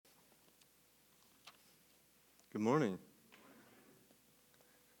Good morning.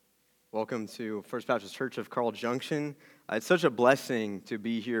 Welcome to First Baptist Church of Carl Junction. It's such a blessing to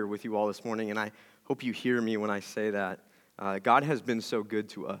be here with you all this morning, and I hope you hear me when I say that. God has been so good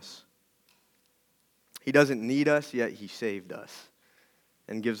to us. He doesn't need us, yet He saved us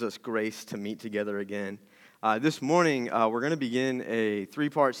and gives us grace to meet together again. This morning, we're going to begin a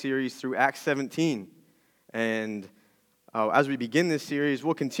three-part series through Acts 17, and as we begin this series,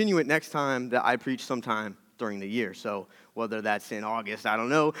 we'll continue it next time that I preach sometime during the year. So whether that's in August, I don't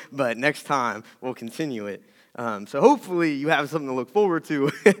know, but next time we'll continue it. So hopefully you have something to look forward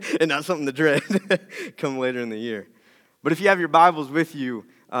to and not something to dread come later in the year. But if you have your Bibles with you,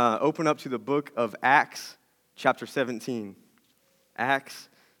 open up to the book of Acts, chapter 17. Acts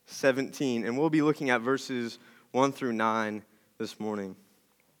 17, and we'll be looking at verses 1 through 9 this morning.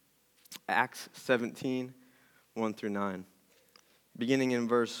 Acts 17, 1 through 9. Beginning in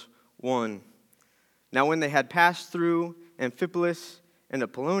verse 1. Now when they had passed through Amphipolis and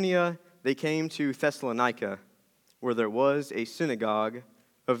Apollonia, they came to Thessalonica, where there was a synagogue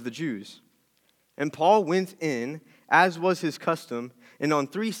of the Jews. And Paul went in, as was his custom, and on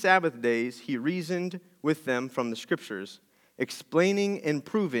 3 Sabbath days he reasoned with them from the Scriptures, explaining and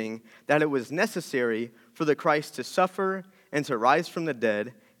proving that it was necessary for the Christ to suffer and to rise from the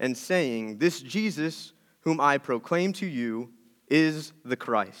dead, and saying, "This Jesus, whom I proclaim to you, is the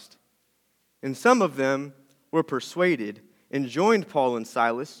Christ." And some of them were persuaded and joined Paul and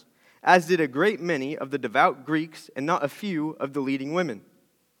Silas, as did a great many of the devout Greeks and not a few of the leading women.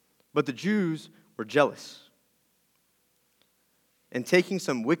 But the Jews were jealous. And taking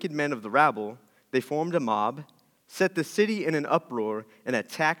some wicked men of the rabble, they formed a mob, set the city in an uproar, and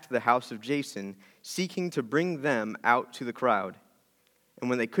attacked the house of Jason, seeking to bring them out to the crowd. And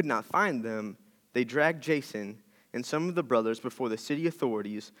when they could not find them, they dragged Jason and some of the brothers before the city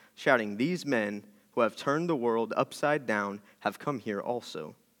authorities, shouting, "These men who have turned the world upside down have come here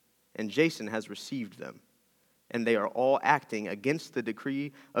also, and Jason has received them. And they are all acting against the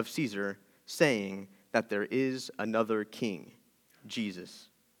decree of Caesar, saying that there is another king, Jesus."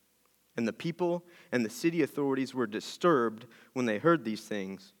 And the people and the city authorities were disturbed when they heard these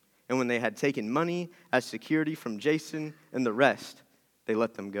things, and when they had taken money as security from Jason and the rest, they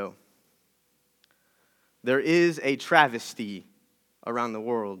let them go. There is a travesty around the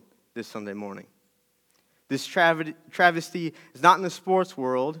world this Sunday morning. This travesty is not in the sports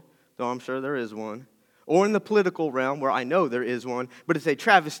world, though I'm sure there is one, or in the political realm, where I know there is one, but it's a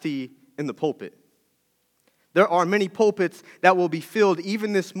travesty in the pulpit. There are many pulpits that will be filled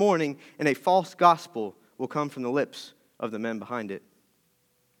even this morning, and a false gospel will come from the lips of the men behind it.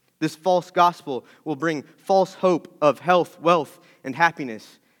 This false gospel will bring false hope of health, wealth, and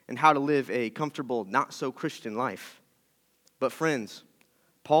happiness, and how to live a comfortable, not-so-Christian life. But friends,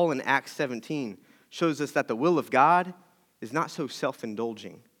 Paul in Acts 17 shows us that the will of God is not so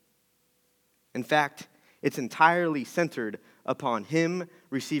self-indulging. In fact, it's entirely centered upon Him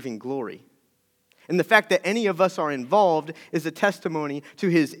receiving glory. And the fact that any of us are involved is a testimony to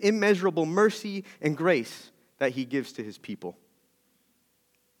His immeasurable mercy and grace that He gives to His people.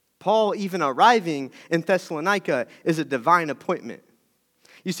 Paul even arriving in Thessalonica is a divine appointment.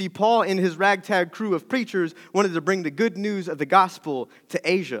 You see, Paul and his ragtag crew of preachers wanted to bring the good news of the gospel to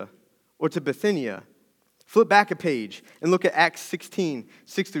Asia or to Bithynia. Flip back a page and look at Acts 16,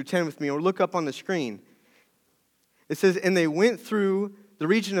 6 through 10 with me, or look up on the screen. It says, "And they went through the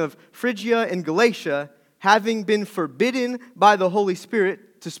region of Phrygia and Galatia, having been forbidden by the Holy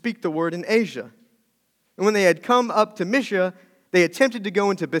Spirit to speak the word in Asia. And when they had come up to Mysia, they attempted to go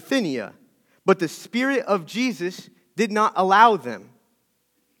into Bithynia, but the Spirit of Jesus did not allow them."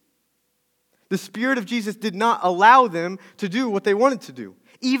 The Spirit of Jesus did not allow them to do what they wanted to do,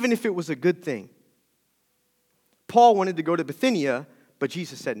 even if it was a good thing. Paul wanted to go to Bithynia, but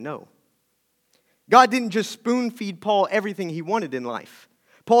Jesus said no. God didn't just spoon-feed Paul everything he wanted in life.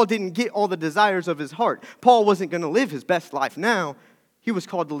 Paul didn't get all the desires of his heart. Paul wasn't going to live his best life now. He was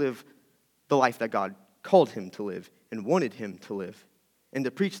called to live the life that God called him to live and wanted him to live, and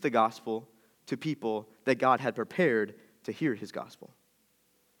to preach the gospel to people that God had prepared to hear His gospel.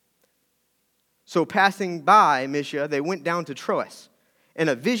 So passing by Mysia, they went down to Troas, and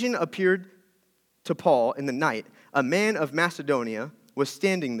a vision appeared to Paul in the night. A man of Macedonia was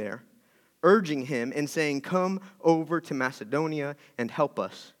standing there, urging him and saying, "Come over to Macedonia and help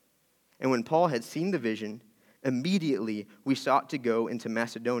us." And when Paul had seen the vision, immediately we sought to go into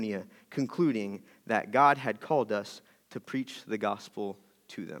Macedonia, concluding that God had called us to preach the gospel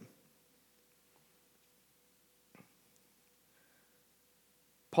to them.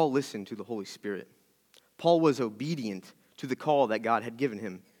 Paul listened to the Holy Spirit. Paul was obedient to the call that God had given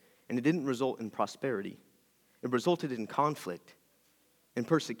him, and it didn't result in prosperity. It resulted in conflict and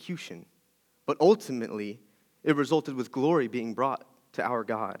persecution. But ultimately, it resulted with glory being brought to our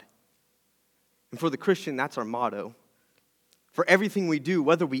God. And for the Christian, that's our motto. For everything we do,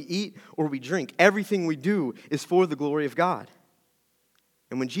 whether we eat or we drink, everything we do is for the glory of God.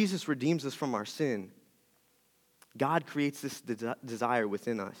 And when Jesus redeems us from our sin, God creates this desire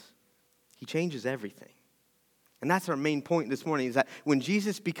within us. He changes everything. And that's our main point this morning, is that when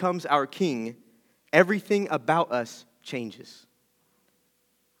Jesus becomes our king, everything about us changes.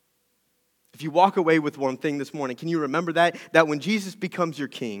 If you walk away with one thing this morning, can you remember that? That when Jesus becomes your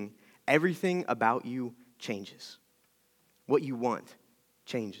king, everything about you changes. What you want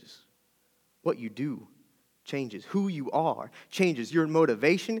changes. What you do changes. Who you are changes. Your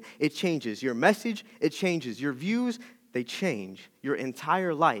motivation, it changes. Your message, it changes. Your views, they change. Your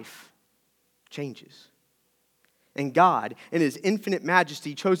entire life changes. And God, in His infinite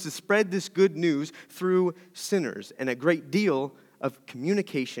majesty, chose to spread this good news through sinners. And a great deal of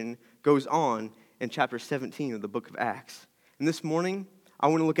communication goes on in chapter 17 of the book of Acts. And this morning, I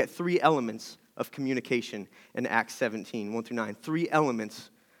want to look at 3 elements of communication in Acts 17, 1 through 9. 3 elements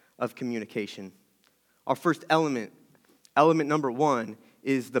of communication. Our first element number 1,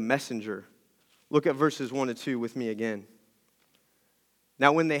 is the messenger. Look at verses 1 to 2 with me again.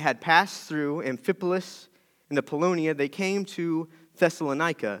 Now when they had passed through Amphipolis and Apollonia, they came to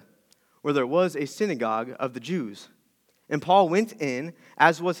Thessalonica, where there was a synagogue of the Jews. And Paul went in,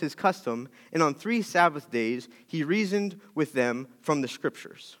 as was his custom, and on 3 Sabbath days he reasoned with them from the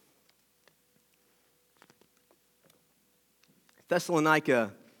Scriptures.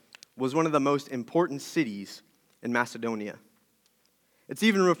 Thessalonica was one of the most important cities in Macedonia. It's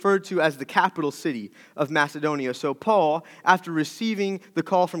even referred to as the capital city of Macedonia. So Paul, after receiving the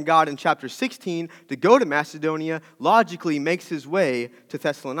call from God in chapter 16 to go to Macedonia, logically makes his way to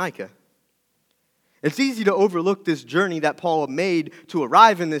Thessalonica. It's easy to overlook this journey that Paul made to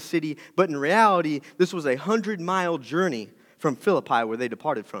arrive in this city, but in reality, this was a 100-mile journey from Philippi, where they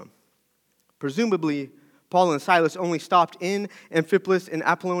departed from. Presumably, Paul and Silas only stopped in Amphipolis and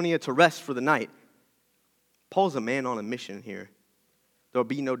Apollonia to rest for the night. Paul's a man on a mission here. There will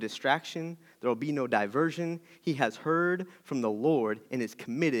be no distraction. There will be no diversion. He has heard from the Lord and is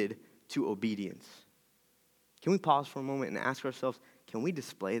committed to obedience. Can we pause for a moment and ask ourselves, can we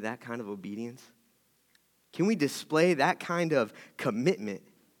display that kind of obedience? Can we display that kind of commitment?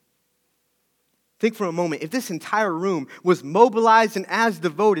 Think for a moment, if this entire room was mobilized and as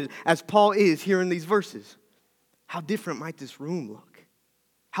devoted as Paul is here in these verses, how different might this room look?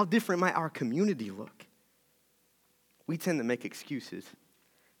 How different might our community look? We tend to make excuses.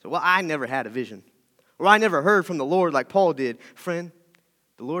 So, well, I never had a vision. Or I never heard from the Lord like Paul did. Friend,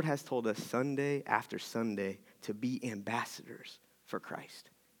 the Lord has told us Sunday after Sunday to be ambassadors for Christ.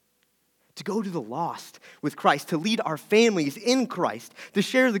 To go to the lost with Christ, to lead our families in Christ, to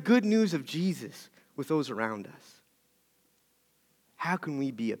share the good news of Jesus with those around us. How can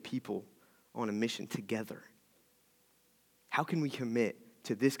we be a people on a mission together? How can we commit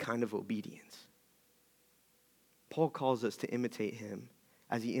to this kind of obedience? Paul calls us to imitate him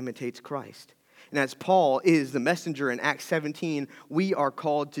as he imitates Christ. And as Paul is the messenger in Acts 17, we are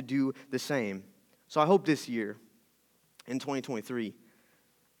called to do the same. So I hope this year, in 2023,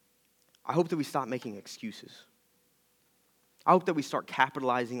 I hope that we stop making excuses. I hope that we start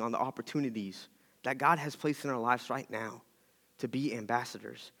capitalizing on the opportunities that God has placed in our lives right now to be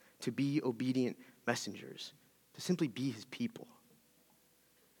ambassadors, to be obedient messengers, to simply be his people.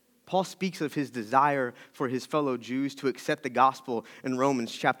 Paul speaks of his desire for his fellow Jews to accept the gospel in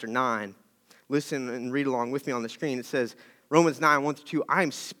Romans chapter 9. Listen and read along with me on the screen. It says, Romans 9, 1 to 2, I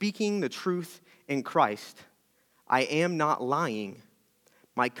am speaking the truth in Christ. I am not lying.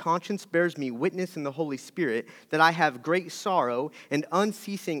 My conscience bears me witness in the Holy Spirit that I have great sorrow and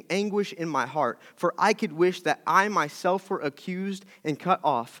unceasing anguish in my heart, for I could wish that I myself were accused and cut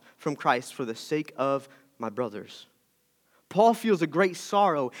off from Christ for the sake of my brothers. Paul feels a great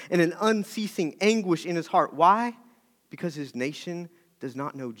sorrow and an unceasing anguish in his heart. Why? Because his nation does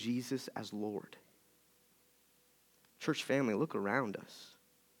not know Jesus as Lord. Church family, look around us.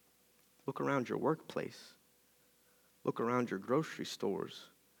 Look around your workplace. Look around your grocery stores.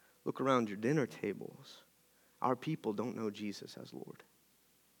 Look around your dinner tables. Our people don't know Jesus as Lord.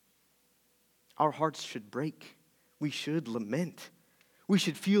 Our hearts should break. We should lament. We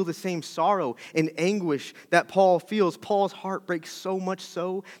should feel the same sorrow and anguish that Paul feels. Paul's heart breaks so much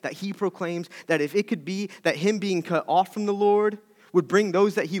so that he proclaims that if it could be that him being cut off from the Lord would bring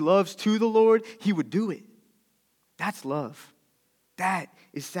those that he loves to the Lord, he would do it. That's love. That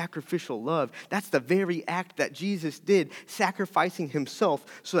is sacrificial love. That's the very act that Jesus did, sacrificing himself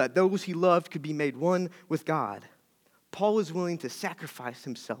so that those he loved could be made one with God. Paul was willing to sacrifice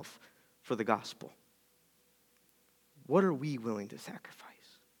himself for the gospel. What are we willing to sacrifice?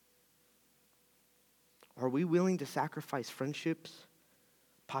 Are we willing to sacrifice friendships,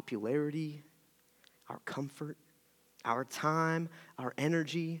 popularity, our comfort, our time, our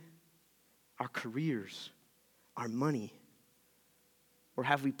energy, our careers, our money? Or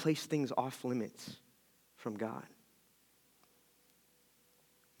have we placed things off limits from God?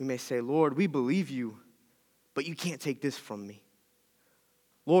 We may say, Lord, we believe you, but you can't take this from me.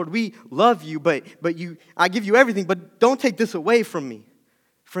 Lord, we love you, but I give you everything, but don't take this away from me.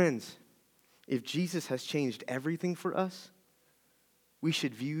 Friends, if Jesus has changed everything for us, we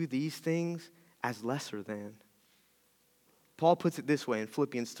should view these things as lesser than. Paul puts it this way in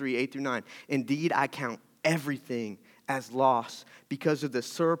Philippians 3:8-9. Indeed, I count everything as loss because of the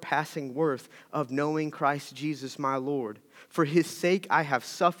surpassing worth of knowing Christ Jesus my Lord. For his sake I have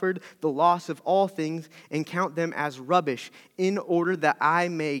suffered the loss of all things and count them as rubbish, in order that I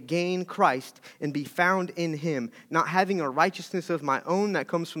may gain Christ and be found in him, not having a righteousness of my own that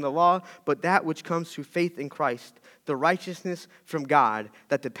comes from the law, but that which comes through faith in Christ, the righteousness from God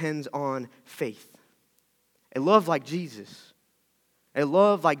that depends on faith. A love like Jesus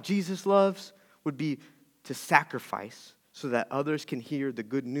loves, would be to sacrifice so that others can hear the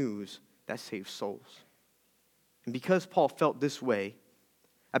good news that saves souls. And because Paul felt this way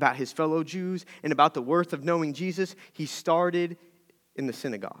about his fellow Jews and about the worth of knowing Jesus, he started in the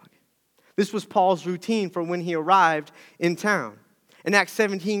synagogue. This was Paul's routine for when he arrived in town. And Acts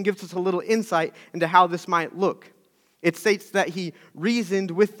 17 gives us a little insight into how this might look. It states that he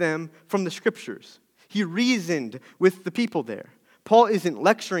reasoned with them from the scriptures. He reasoned with the people there. Paul isn't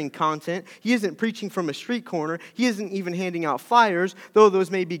lecturing content. He isn't preaching from a street corner. He isn't even handing out flyers, though those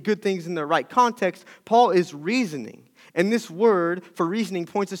may be good things in the right context. Paul is reasoning. And this word for reasoning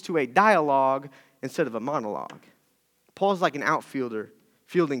points us to a dialogue instead of a monologue. Paul's like an outfielder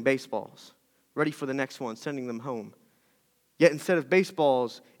fielding baseballs, ready for the next one, sending them home. Yet instead of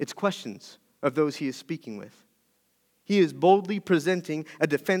baseballs, it's questions of those he is speaking with. He is boldly presenting a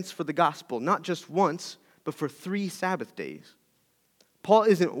defense for the gospel, not just once, but for 3 Sabbath days. Paul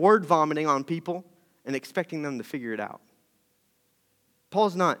isn't word vomiting on people and expecting them to figure it out.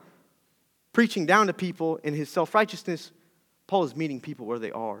 Paul's not preaching down to people in his self-righteousness. Paul is meeting people where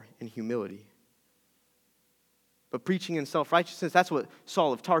they are in humility. But preaching in self-righteousness, that's what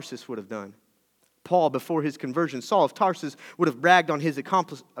Saul of Tarsus would have done. Paul, before his conversion, Saul of Tarsus would have bragged on his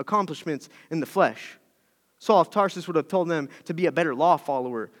accomplishments in the flesh. Saul of Tarsus would have told them to be a better law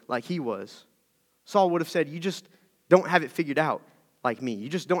follower like he was. Saul would have said, you just don't have it figured out like me. You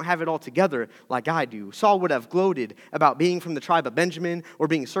just don't have it all together like I do. Saul would have gloated about being from the tribe of Benjamin or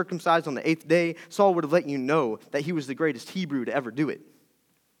being circumcised on the 8th day. Saul would have let you know that he was the greatest Hebrew to ever do it.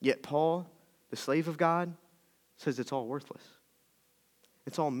 Yet Paul, the slave of God, says it's all worthless.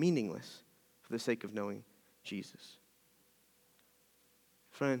 It's all meaningless for the sake of knowing Jesus.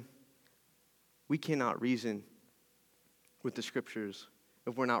 Friend, we cannot reason with the scriptures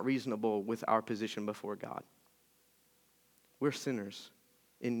if we're not reasonable with our position before God. We're sinners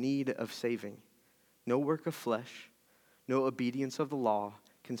in need of saving. No work of flesh, no obedience of the law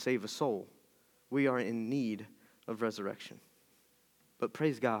can save a soul. We are in need of resurrection. But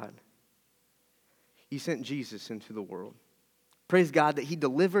praise God, he sent Jesus into the world. Praise God that he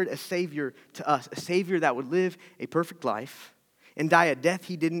delivered a Savior to us, a Savior that would live a perfect life and die a death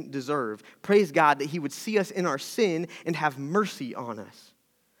he didn't deserve. Praise God that he would see us in our sin and have mercy on us.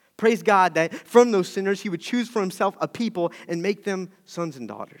 Praise God that from those sinners he would choose for himself a people and make them sons and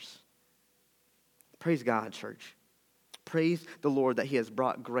daughters. Praise God, church. Praise the Lord that he has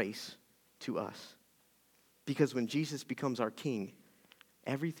brought grace to us. Because when Jesus becomes our King,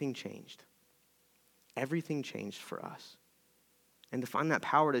 everything changed. Everything changed for us. And to find that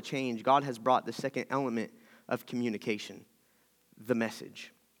power to change, God has brought the second element of communication, the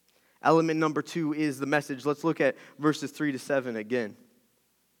message. Element number 2 is the message. Let's look at verses 3-7 again.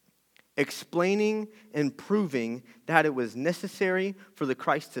 Explaining and proving that it was necessary for the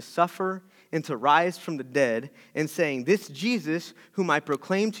Christ to suffer and to rise from the dead, and saying, this Jesus whom I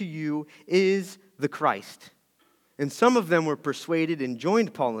proclaim to you is the Christ. And some of them were persuaded and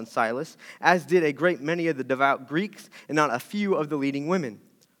joined Paul and Silas, as did a great many of the devout Greeks and not a few of the leading women.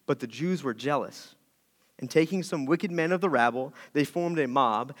 But the Jews were jealous. And taking some wicked men of the rabble, they formed a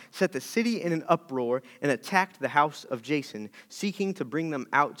mob, set the city in an uproar, and attacked the house of Jason, seeking to bring them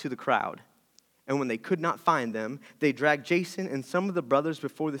out to the crowd. And when they could not find them, they dragged Jason and some of the brothers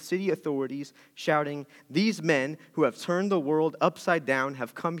before the city authorities, shouting, "These men who have turned the world upside down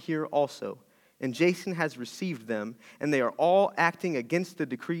have come here also. And Jason has received them, and they are all acting against the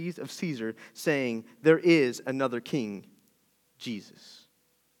decrees of Caesar, saying, 'There is another king, Jesus.'"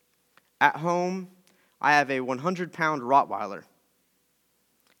 At home, I have a 100-pound Rottweiler.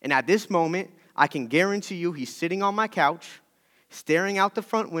 And at this moment, I can guarantee you he's sitting on my couch, staring out the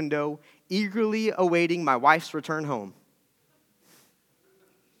front window, eagerly awaiting my wife's return home.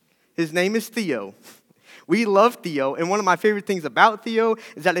 His name is Theo. We love Theo, and one of my favorite things about Theo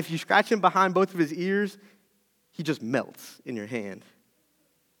is that if you scratch him behind both of his ears, he just melts in your hand.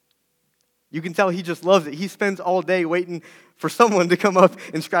 You can tell he just loves it. He spends all day waiting for someone to come up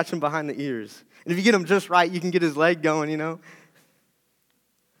and scratch him behind the ears. And if you get him just right, you can get his leg going,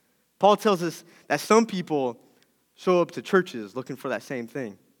 Paul tells us that some people show up to churches looking for that same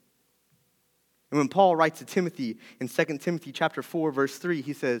thing. And when Paul writes to Timothy in 2 Timothy chapter 4, verse 3,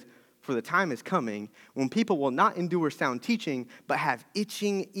 he says, "For the time is coming when people will not endure sound teaching, but have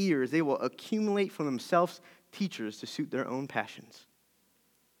itching ears. They will accumulate for themselves teachers to suit their own passions."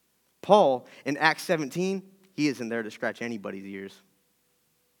 Paul, in Acts 17, he isn't there to scratch anybody's ears.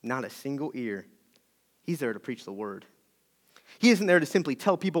 Not a single ear. He's there to preach the word. He isn't there to simply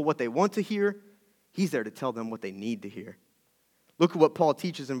tell people what they want to hear. He's there to tell them what they need to hear. Look at what Paul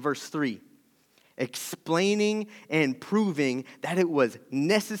teaches in verse 3. Explaining and proving that it was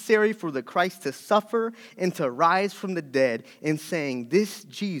necessary for the Christ to suffer and to rise from the dead, and saying, "This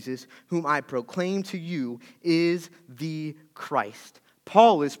Jesus whom I proclaim to you is the Christ."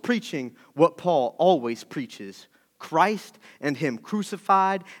 Paul is preaching what Paul always preaches: Christ and him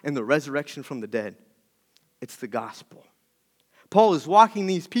crucified and the resurrection from the dead. It's the gospel. Paul is walking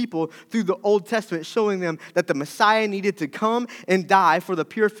these people through the Old Testament, showing them that the Messiah needed to come and die for the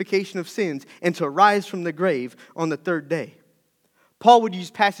purification of sins and to rise from the grave on the third day. Paul would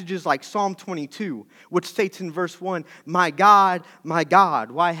use passages like Psalm 22, which states in verse 1, my God,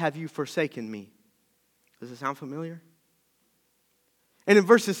 why have you forsaken me?" Does it sound familiar? And in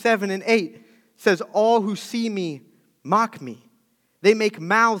verses 7 and 8, it says, "All who see me mock me. They make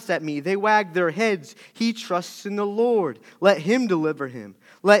mouths at me. They wag their heads. He trusts in the Lord. Let him deliver him.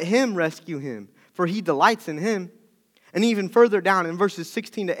 Let him rescue him, for he delights in him." And even further down in verses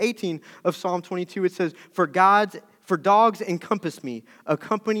 16 to 18 of Psalm 22, it says, For dogs encompass me. A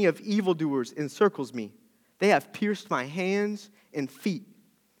company of evildoers encircles me. They have pierced my hands and feet.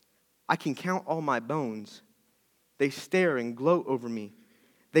 I can count all my bones. They stare and gloat over me.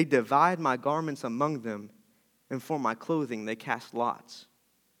 They divide my garments among them, and for my clothing they cast lots.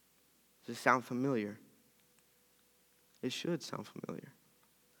 Does it sound familiar? It should sound familiar.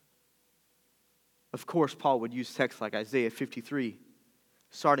 Of course, Paul would use texts like Isaiah 53.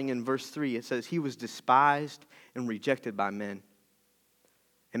 Starting in verse 3, it says, "He was despised and rejected by men,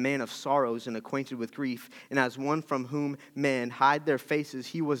 a man of sorrows and acquainted with grief, and as one from whom men hide their faces,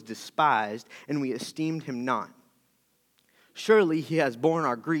 he was despised, and we esteemed him not. Surely he has borne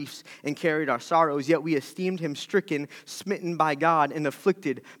our griefs and carried our sorrows, yet we esteemed him stricken, smitten by God, and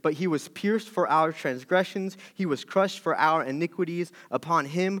afflicted. But he was pierced for our transgressions, he was crushed for our iniquities. Upon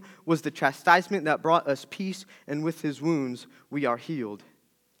him was the chastisement that brought us peace, and with his wounds we are healed."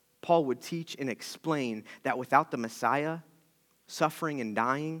 Paul would teach and explain that without the Messiah, suffering and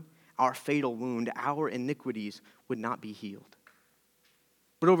dying, our fatal wound, our iniquities would not be healed.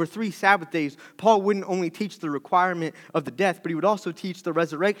 But over 3 Sabbath days, Paul wouldn't only teach the requirement of the death, but he would also teach the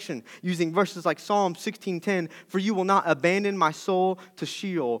resurrection, using verses like Psalm 16:10, "For you will not abandon my soul to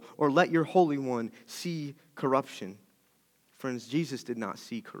Sheol, or let your Holy One see corruption." Friends, Jesus did not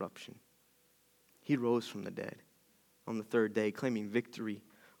see corruption. He rose from the dead on the third day, claiming victory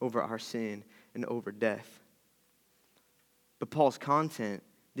over our sin and over death. But Paul's content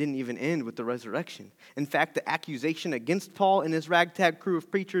didn't even end with the resurrection. In fact, the accusation against Paul and his ragtag crew of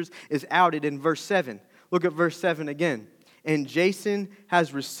preachers is outed in verse 7. Look at verse 7 again. "And Jason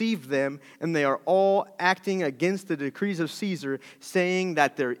has received them, and they are all acting against the decrees of Caesar, saying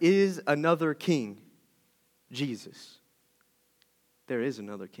that there is another king, Jesus." There is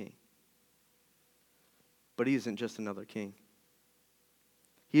another king. But he isn't just another king.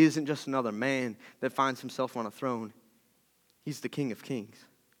 He isn't just another man that finds himself on a throne. He's the King of Kings.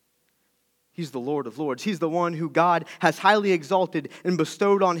 He's the Lord of Lords. He's the one who God has highly exalted and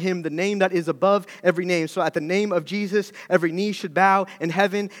bestowed on him the name that is above every name. So at the name of Jesus, every knee should bow in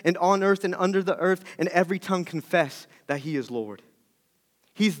heaven and on earth and under the earth, and every tongue confess that he is Lord.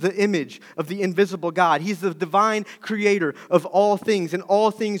 He's the image of the invisible God. He's the divine creator of all things, and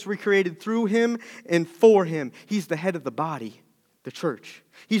all things were created through him and for him. He's the head of the body, the church.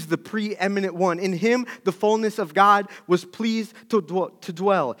 He's the preeminent one. In him, the fullness of God was pleased to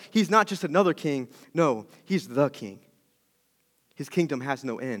dwell. He's not just another king. No, he's the king. His kingdom has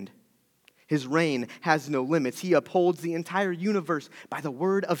no end. His reign has no limits. He upholds the entire universe by the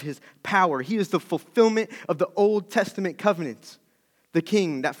word of his power. He is the fulfillment of the Old Testament covenants. The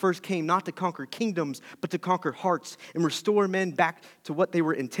king that first came not to conquer kingdoms, but to conquer hearts and restore men back to what they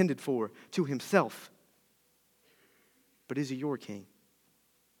were intended for, to himself. But is he your king?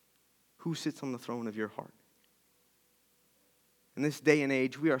 Who sits on the throne of your heart? In this day and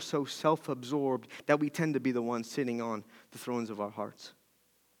age, we are so self-absorbed that we tend to be the ones sitting on the thrones of our hearts.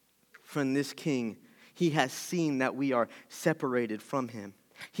 Friend, this king, he has seen that we are separated from him.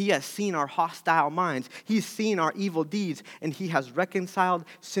 He has seen our hostile minds. He's seen our evil deeds, and he has reconciled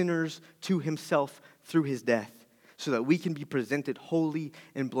sinners to himself through his death so that we can be presented holy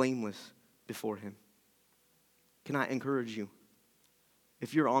and blameless before him. Can I encourage you?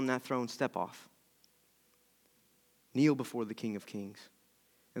 If you're on that throne, step off. Kneel before the King of Kings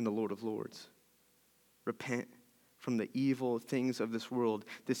and the Lord of Lords. Repent from the evil things of this world,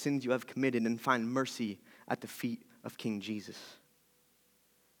 the sins you have committed, and find mercy at the feet of King Jesus.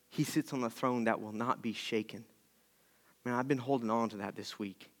 He sits on the throne that will not be shaken. Man, I've been holding on to that this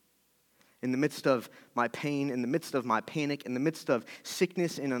week. In the midst of my pain, in the midst of my panic, in the midst of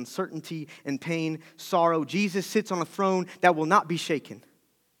sickness and uncertainty and pain, sorrow, Jesus sits on a throne that will not be shaken.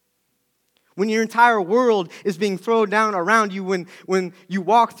 When your entire world is being thrown down around you, when you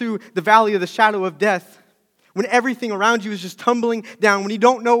walk through the valley of the shadow of death, when everything around you is just tumbling down, when you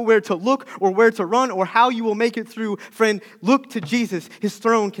don't know where to look or where to run or how you will make it through, friend, look to Jesus. His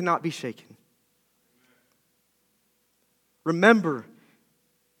throne cannot be shaken. Remember,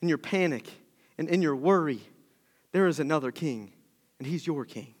 in your panic and in your worry, there is another king, and he's your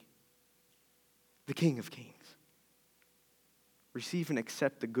king, the King of Kings. Receive and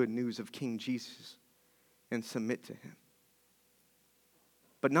accept the good news of King Jesus and submit to him.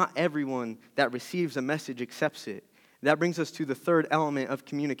 But not everyone that receives a message accepts it. That brings us to the third element of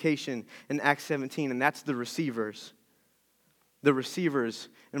communication in Acts 17, and that's the receivers. The receivers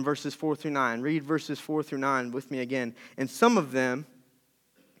in verses 4 through 9. Read verses 4 through 9 with me again. And some of them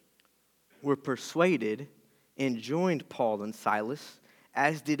were persuaded and joined Paul and Silas,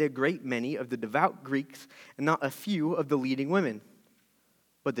 as did a great many of the devout Greeks and not a few of the leading women.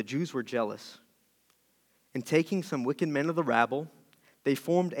 But the Jews were jealous. And taking some wicked men of the rabble, they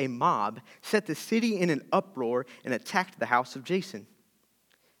formed a mob, set the city in an uproar, and attacked the house of Jason,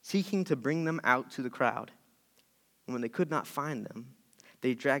 seeking to bring them out to the crowd. And when they could not find them,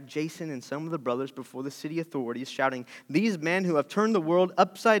 they dragged Jason and some of the brothers before the city authorities, shouting, "These men who have turned the world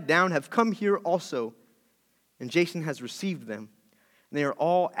upside down have come here also." And Jason has received them. And they are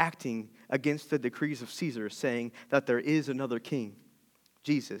all acting against the decrees of Caesar, saying that there is another king,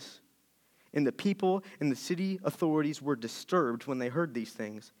 Jesus. And the people and the city authorities were disturbed when they heard these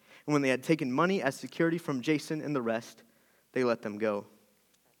things. And when they had taken money as security from Jason and the rest, they let them go.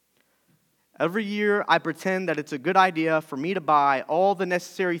 Every year, I pretend that it's a good idea for me to buy all the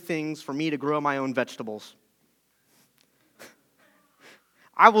necessary things for me to grow my own vegetables.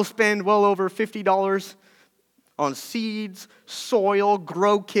 I will spend well over $50 on seeds, soil,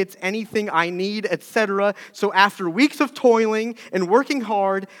 grow kits, anything I need, etc. So after weeks of toiling and working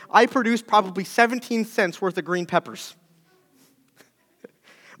hard, I produce probably 17 cents worth of green peppers.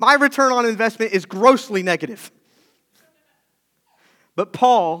 My return on investment is grossly negative. But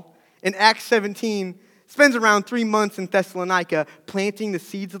Paul, in Acts 17, spends around 3 months in Thessalonica planting the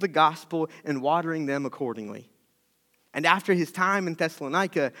seeds of the gospel and watering them accordingly. And after his time in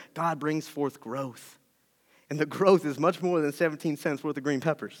Thessalonica, God brings forth growth. And the growth is much more than 17 cents worth of green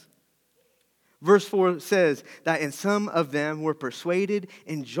peppers. Verse 4 says that, and some of them were persuaded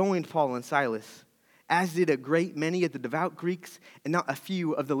and joined Paul and Silas, as did a great many of the devout Greeks and not a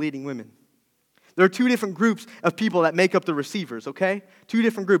few of the leading women. There are two different groups of people that make up the receivers, okay? Two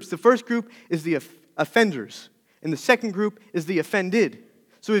different groups. The first group is the offenders, and the second group is the offended.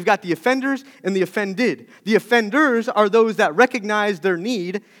 So we've got the offenders and the offended. The offenders are those that recognize their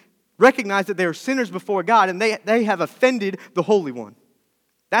need, recognize that they are sinners before God, and they have offended the Holy One.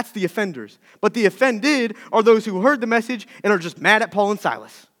 That's the offenders. But the offended are those who heard the message and are just mad at Paul and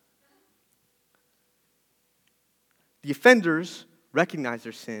Silas. The offenders recognize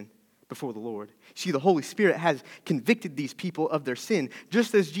their sin before the Lord. See, the Holy Spirit has convicted these people of their sin,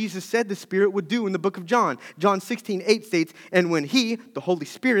 just as Jesus said the Spirit would do in the book of John. John 16:8 states, "And when He, the Holy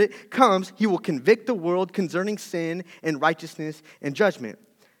Spirit, comes, He will convict the world concerning sin and righteousness and judgment."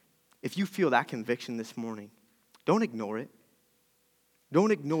 If you feel that conviction this morning, don't ignore it.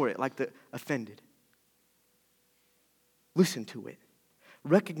 Don't ignore it like the offended. Listen to it.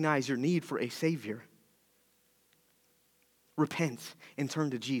 Recognize your need for a Savior. Repent and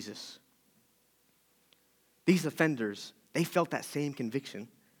turn to Jesus. These offenders, they felt that same conviction.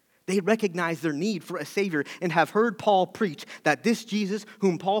 They recognized their need for a Savior and have heard Paul preach that this Jesus,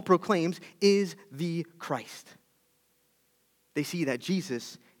 whom Paul proclaims, is the Christ. They see that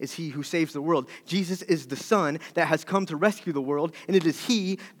Jesus is he who saves the world. Jesus is the Son that has come to rescue the world, and it is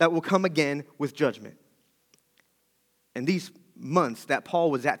he that will come again with judgment. And these months that Paul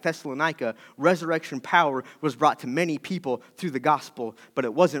was at Thessalonica, resurrection power was brought to many people through the gospel, but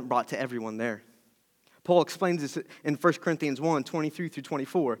it wasn't brought to everyone there. Paul explains this in 1 Corinthians 1, 23 through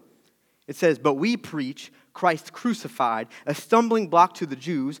 24. It says, "But we preach Christ crucified, a stumbling block to the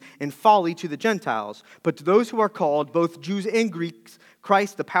Jews and folly to the Gentiles. But to those who are called, both Jews and Greeks,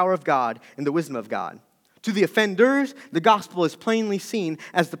 Christ the power of God and the wisdom of God. To the offenders, the gospel is plainly seen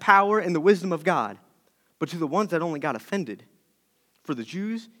as the power and the wisdom of God. But to the ones that only got offended, for the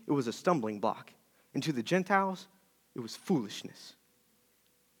Jews, it was a stumbling block. And to the Gentiles, it was foolishness."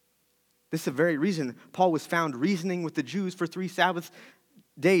 This is the very reason Paul was found reasoning with the Jews for 3 Sabbath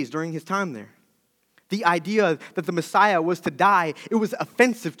days during his time there. The idea that the Messiah was to die, it was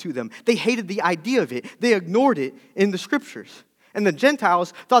offensive to them. They hated the idea of it. They ignored it in the scriptures. And the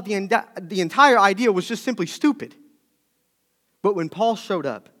Gentiles thought the entire idea was just simply stupid. But when Paul showed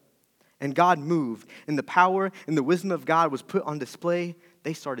up and God moved and the power and the wisdom of God was put on display,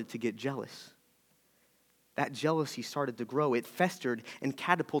 they started to get jealous. That jealousy started to grow. It festered and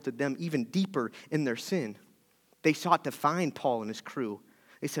catapulted them even deeper in their sin. They sought to find Paul and his crew.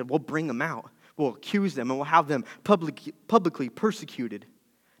 They said, "We'll bring them out. We'll accuse them, and we'll have them publicly persecuted."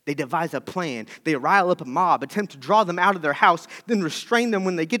 They devise a plan. They rile up a mob, attempt to draw them out of their house, then restrain them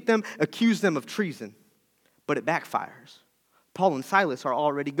when they get them, accuse them of treason. But it backfires. Paul and Silas are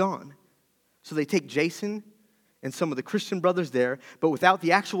already gone. So they take Jason and some of the Christian brothers there, but without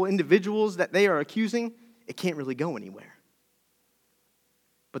the actual individuals that they are accusing, it can't really go anywhere.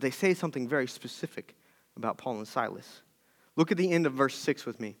 But they say something very specific about Paul and Silas. Look at the end of verse 6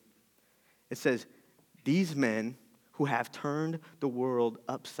 with me. It says, "These men who have turned the world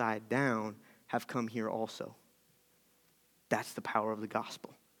upside down have come here also." That's the power of the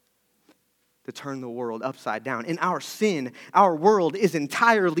gospel. To turn the world upside down. In our sin, our world is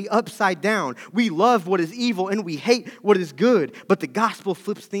entirely upside down. We love what is evil and we hate what is good. But the gospel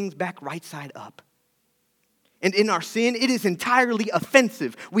flips things back right side up. And in our sin, it is entirely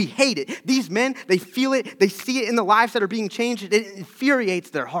offensive. We hate it. These men, they feel it. They see it in the lives that are being changed. It infuriates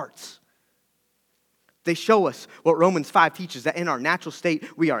their hearts. They show us what Romans 5 teaches, that in our natural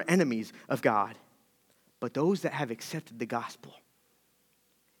state, we are enemies of God. But those that have accepted the gospel,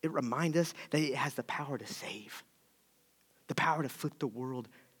 it reminds us that it has the power to save, the power to flip the world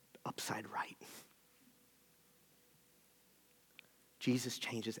upside right. Jesus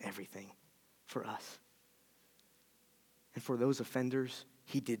changes everything for us. And for those offenders,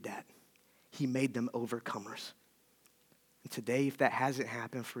 he did that. He made them overcomers. And today, if that hasn't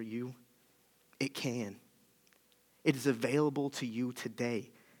happened for you, it can. It is available to you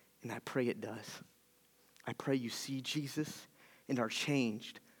today, and I pray it does. I pray you see Jesus and are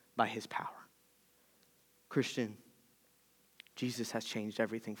changed by his power. Christian, Jesus has changed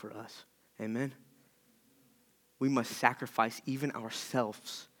everything for us. Amen? We must sacrifice even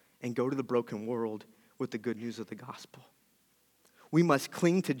ourselves and go to the broken world with the good news of the gospel. We must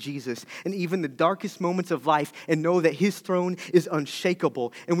cling to Jesus in even the darkest moments of life and know that his throne is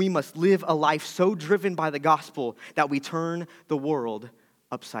unshakable. And we must live a life so driven by the gospel that we turn the world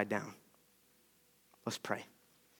upside down. Let's pray.